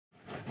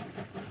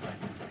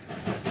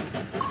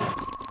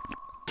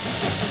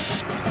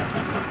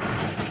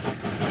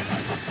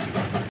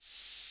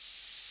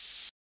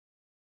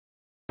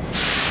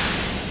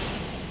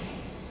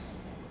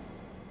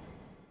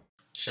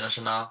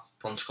Tjena,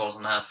 Pontus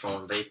Karlsson här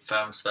från Vape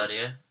Fam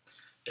Sverige.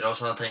 Idag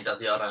så har jag tänkt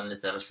att göra en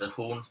liten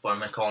recension på en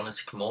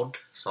mekanisk mod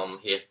som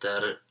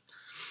heter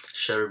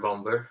Cherry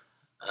Bomber.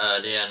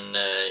 Det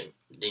är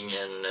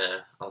ingen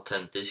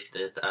autentisk,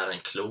 det är en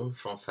klon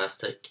från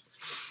Fastech.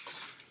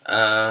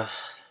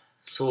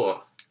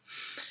 Så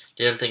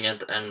det är helt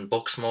enkelt en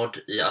boxmod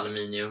i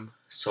aluminium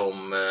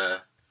som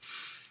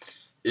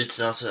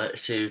utsidan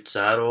ser ut så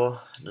här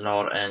då. Den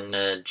har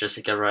en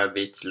Jessica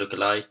Rabbit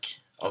lookalike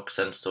och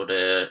sen står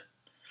det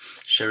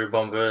Cherry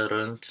Bomber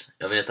runt.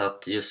 Jag vet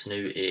att just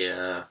nu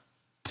är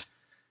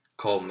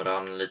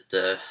kameran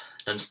lite,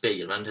 den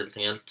spegelvänd helt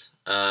enkelt.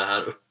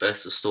 Här uppe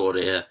så står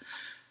det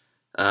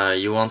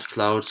You want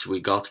clouds, we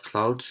got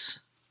clouds.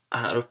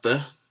 Här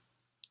uppe.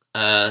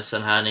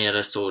 Sen här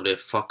nere står det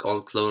Fuck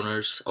all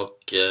cloners. Och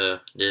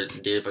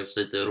det är faktiskt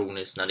lite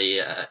ironiskt när det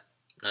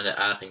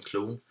är en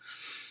klon.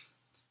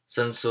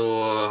 Sen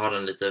så har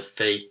den lite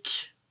fake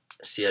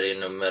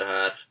serienummer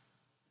här.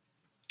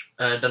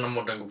 Denna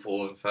modden går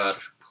på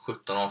ungefär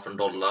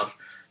 $17-18.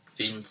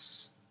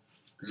 Finns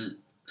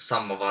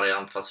samma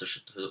variant fast för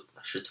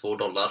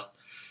 $22.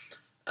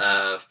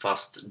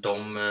 Fast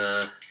de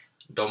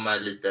är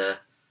lite,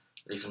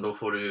 liksom då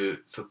får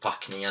du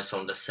förpackningen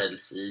som det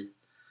säljs i.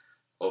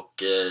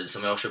 Och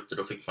som jag köpte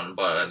då fick man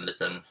bara en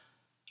liten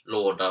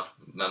låda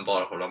men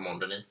bara hålla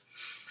modden i.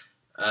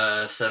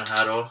 Sen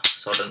här då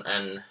så har den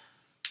en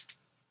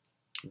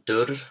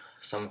dörr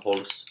som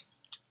hålls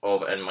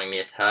av en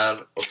magnet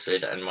här och så är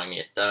det en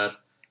magnet där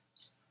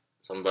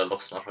som börjar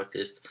lossna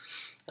faktiskt.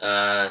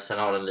 Sen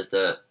har den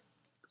lite,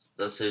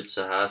 den ser ut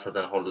så här så att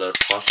den håller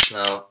fast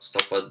när jag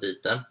stoppar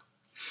dit den.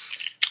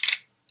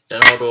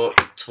 Den har då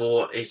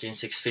två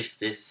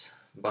 18650s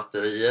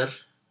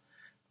batterier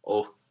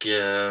och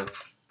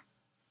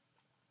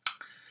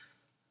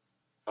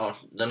ja,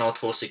 den har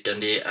två stycken.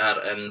 Det är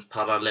en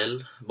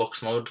parallell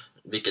boxmod,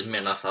 vilket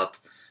menas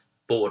att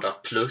båda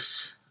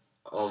plus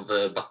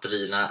av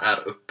batterierna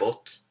är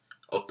uppåt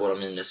och båda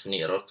minus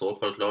neråt då,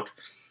 självklart.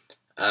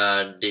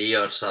 Det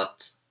gör så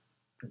att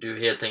du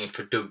helt enkelt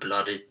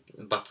fördubblar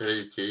din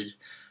batteritid.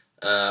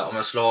 Om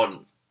jag skulle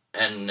ha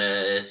en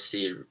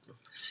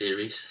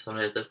series som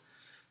det heter,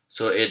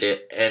 så är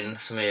det en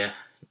som är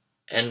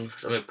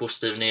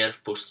positiv ner,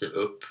 positiv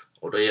upp,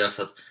 och det gör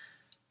så att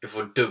du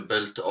får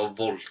dubbelt av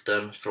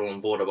volten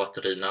från båda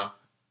batterierna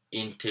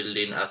in till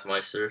din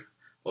atomizer,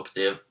 och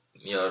det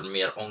gör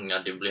mer ånga,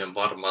 det blir en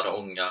varmare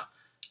ånga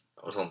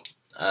och sånt.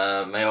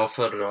 Men jag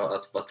föredrar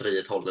att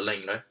batteriet håller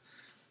längre.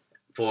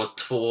 På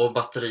 2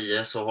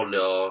 batterier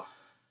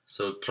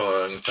så klarar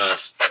jag ungefär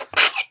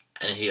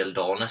en hel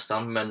dag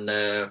nästan, men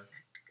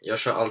jag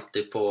kör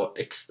alltid på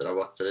extra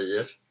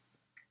batterier.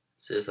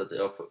 Så att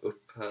jag får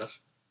upp här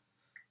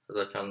så att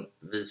jag kan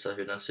visa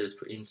hur den ser ut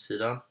på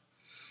insidan.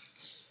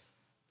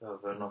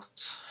 Behöver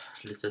något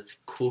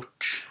litet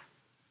kort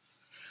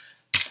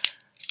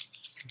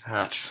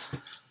här.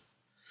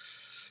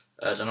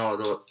 Den har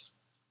då,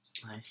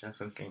 nej, den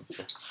funkar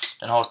inte.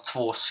 Den har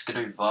 2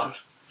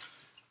 skruvar.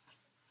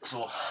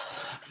 Så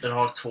den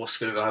har 2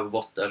 skruvar här på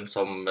botten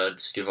som du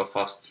skruvar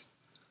fast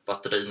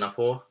batterierna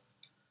på.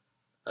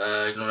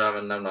 Jag glömde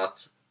även nämna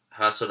att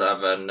här så är det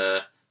även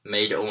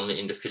made only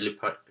in the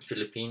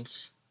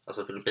Philippines,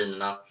 alltså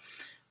Filippinerna,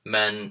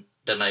 men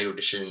den är gjord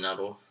i Kina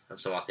då,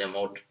 eftersom att det är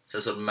mod.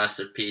 Sen så är det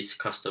Masterpiece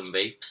Custom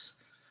Vapes.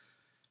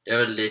 Det är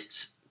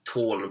väldigt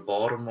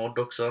tålbar mod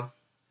också,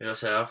 vill jag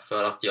säga,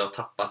 för att jag har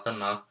tappat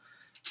denna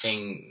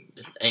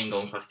en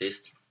gång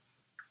faktiskt.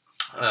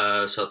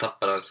 Så jag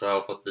tappade den, så jag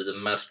har fått lite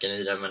märken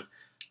i den, men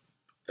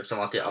eftersom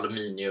att det är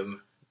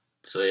aluminium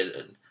så är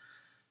det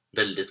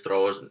väldigt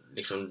bra.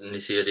 Liksom,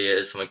 ni ser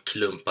det som en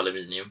klump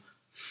aluminium.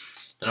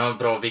 Den har en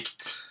bra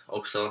vikt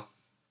också.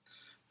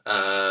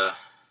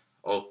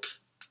 Och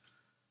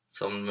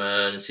som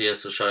ni ser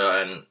så kör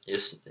jag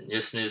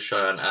just nu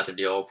kör jag en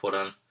RDA på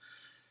den.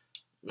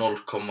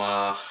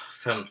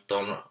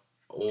 0,15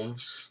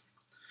 ohms.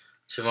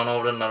 Kör man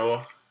av denna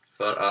då,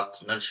 för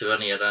att när du kör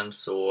ner den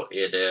så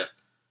är det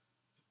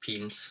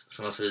pins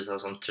som jag ska visa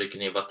som trycker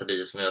ner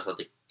batteriet som gör så att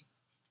det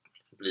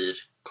blir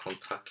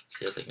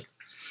kontakt helt enkelt.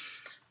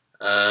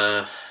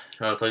 Jag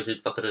har tagit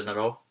ut batterierna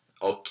då,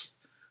 och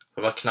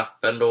själva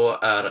knappen då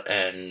är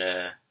en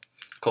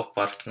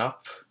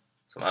kopparknapp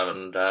som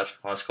även där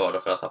har en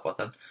skada för att jag tappat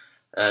den.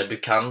 Du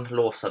kan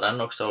låsa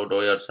den också, och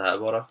då gör du så här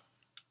bara.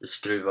 Du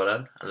skruvar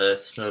den eller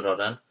snurrar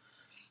den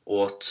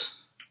åt,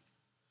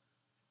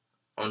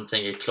 om du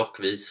tänker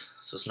klockvis,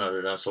 så snurrar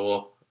du den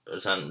så,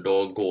 sen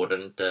då går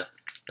den inte,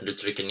 när du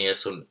trycker ner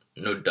så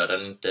nuddar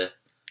den inte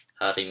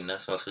här inne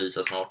som jag ska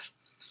visa snart.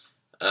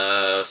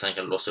 Sen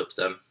kan du låsa upp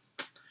den.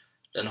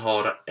 Den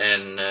har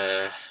en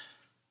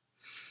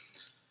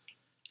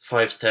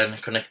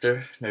 510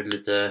 connector. Nu är det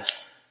lite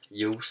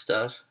juice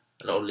där,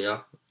 eller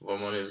olja, vad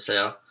man nu vill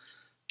säga.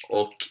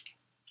 Och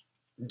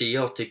det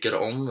jag tycker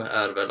om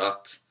är väl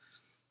att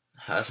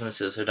här som ni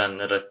ser så är den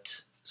rätt,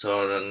 så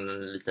har den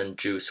en liten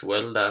juice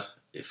well där.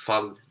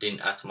 Ifall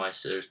din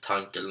atomizer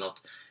tank eller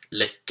något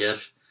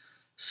läcker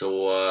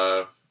så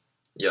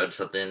gör det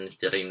så att den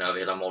inte rinner över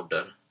hela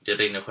modden. det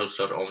rinner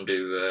självklart om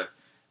du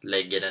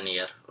lägger den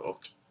ner,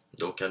 och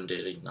då kan det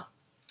rinna.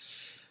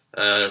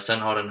 Sen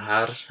har den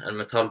här en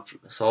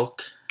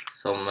metallsak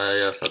som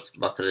gör så att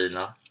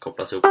batterierna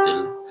kopplas ihop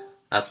till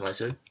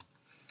atomizer.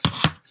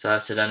 Så här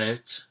ser den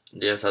ut.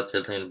 Det är så att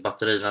helt enkelt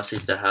batterierna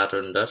sitter här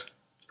under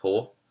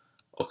på,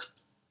 och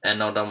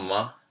en av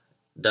dem,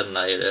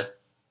 denna är det,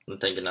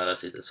 jag tänker när den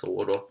sitter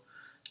så då,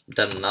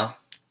 denna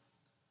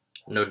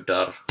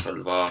nuddar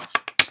själva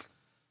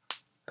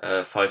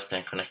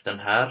 510-connecten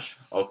här,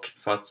 och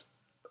för att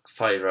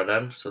fira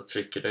den så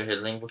trycker du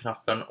helt enkelt på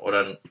knappen och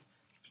den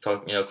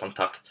gör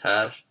kontakt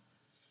här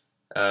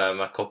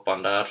med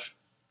koppan där.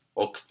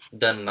 Och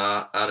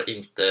denna är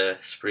inte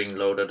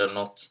springloaded eller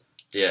något,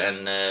 det är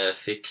en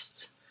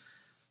fixed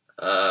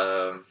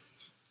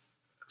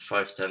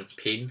 510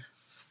 pin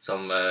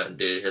som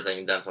det är helt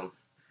enkelt den som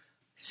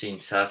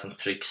syns här, som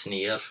trycks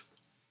ner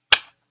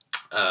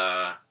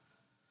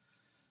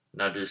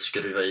när du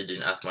skruvar i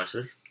din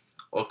atomizer.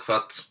 Och för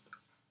att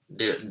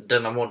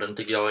denna modellen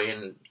tycker jag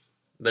är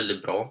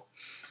väldigt bra.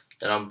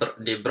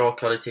 Det är bra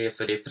kvalitet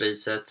för det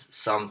priset,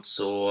 samt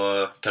så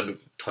kan du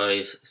ta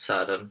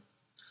isär den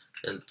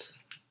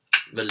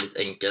väldigt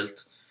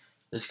enkelt.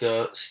 Vi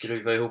ska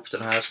skruva ihop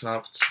den här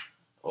snabbt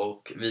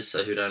och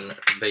visa hur den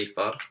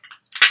vapar.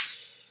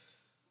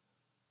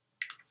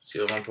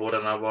 Skruvar man på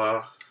den här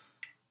bara.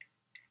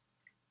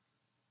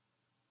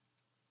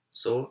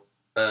 Så.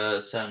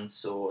 Sen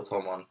så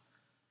tar man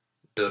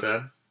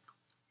dörren.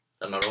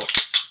 Denna då.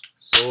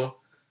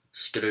 Så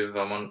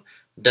skruvar man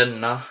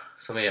denna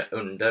som är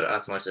under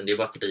atomizern, det är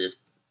batteriet.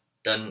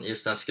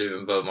 Just den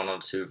skruven behöver man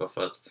alltså skruva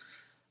för att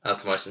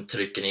atomizern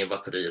trycker ner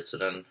batteriet så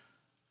den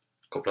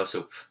kopplas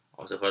ihop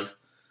av sig själv.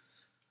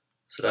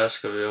 Så där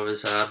ska vi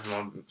visa här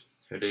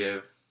hur det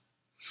är.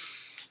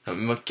 Hur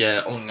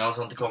mycket ånga och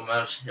sånt det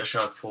kommer. Jag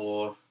kör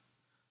på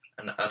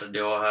en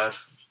RDA här,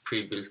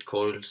 pre-built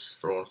coils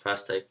från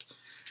Fastech.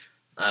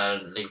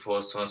 Ligger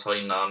på, som jag sa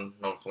innan,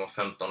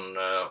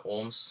 0,15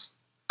 ohms.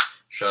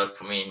 Kör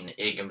på min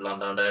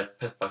egenblandade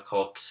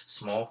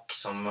pepparkakssmak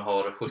som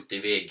har 70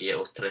 VG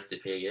och 30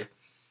 PG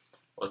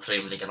och 3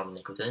 mg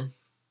nikotin.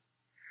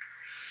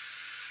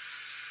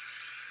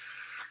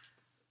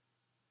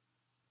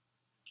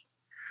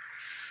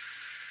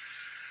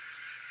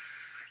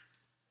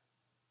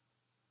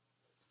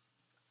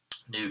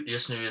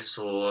 Just nu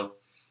så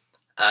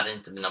är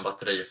inte mina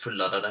batterier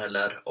fulladdade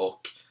heller,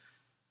 och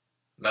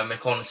med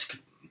mekanisk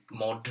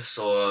mod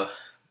så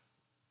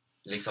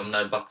liksom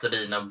när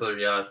batterierna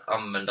börjar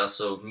användas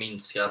så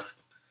minskar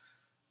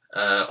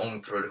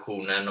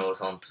ångproduktionen och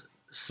sånt.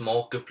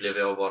 Smak upplever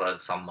jag vara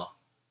detsamma.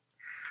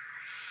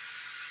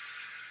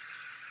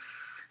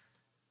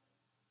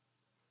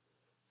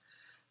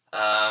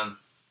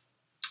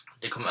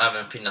 Det kommer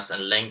även finnas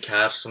en länk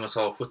här, som jag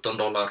sa,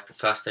 $17 på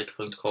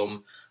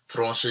fasttech.com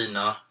från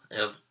Kina.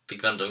 Jag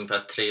fick vänta ungefär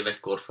 3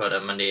 veckor för det,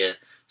 men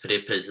för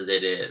det priset är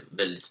det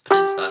väldigt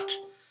prisvärt.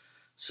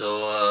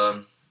 Så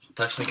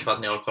tack så mycket för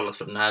att ni har kollat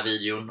på den här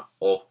videon,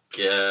 och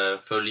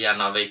följ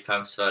gärna Vape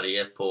Fam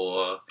Sverige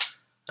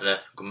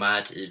eller gå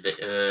med i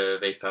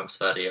Vape Fam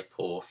Sverige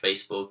på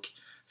Facebook.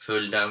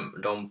 Följ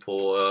dem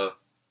på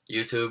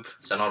YouTube.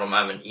 Sen har de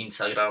även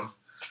Instagram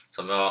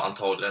som jag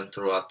antagligen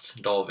tror att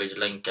David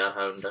länkar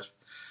här under.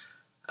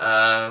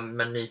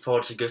 Men ni får ha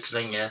det så gött så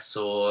länge,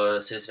 så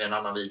ses vi i en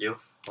annan video.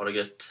 Ha det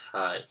gött,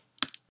 hej!